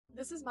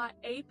This is my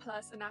A+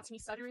 anatomy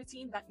study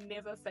routine that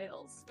never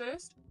fails.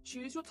 First,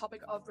 choose your topic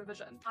of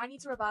revision. I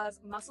need to revise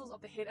muscles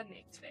of the head and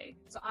neck today,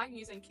 so I'm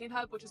using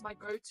Kenhub, which is my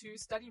go-to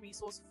study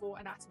resource for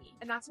anatomy.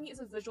 Anatomy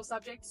is a visual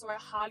subject, so I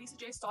highly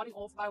suggest starting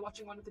off by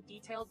watching one of the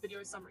detailed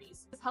video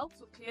summaries. This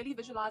helps with clearly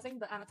visualizing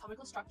the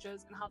anatomical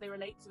structures and how they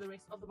relate to the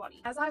rest of the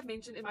body. As I've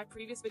mentioned in my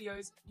previous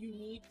videos, you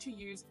need to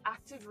use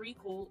active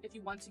recall if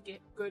you want to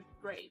get good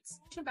grades.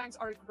 Question banks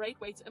are a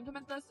great way to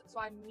implement this, so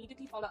I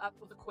immediately follow up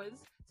with a quiz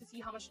to see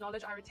how much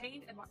knowledge I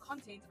retained and what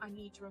content I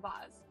need to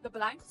revise. The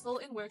blank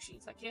fill-in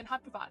worksheets that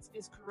Kenhub provides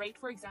is great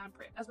for exam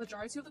prep, as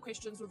majority of the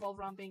questions revolve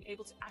around being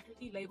able to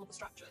accurately label the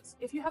structures.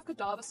 If you have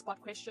cadaver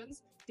spot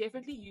questions,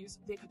 definitely use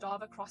their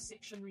cadaver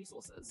cross-section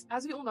resources.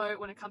 As we all know,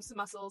 when it comes to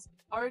muscles,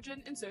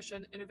 origin,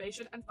 insertion,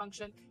 innervation, and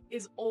function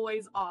is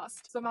always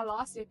asked. So my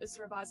last step is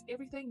to revise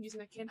everything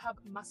using a Kenhub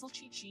muscle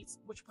cheat sheets,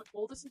 which put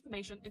all this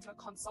information into a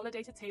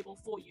consolidated table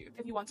for you.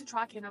 If you want to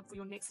try Kenhub for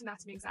your next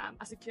anatomy exam,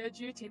 I secured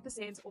you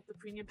 10% off the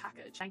premium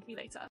package. Thank me later.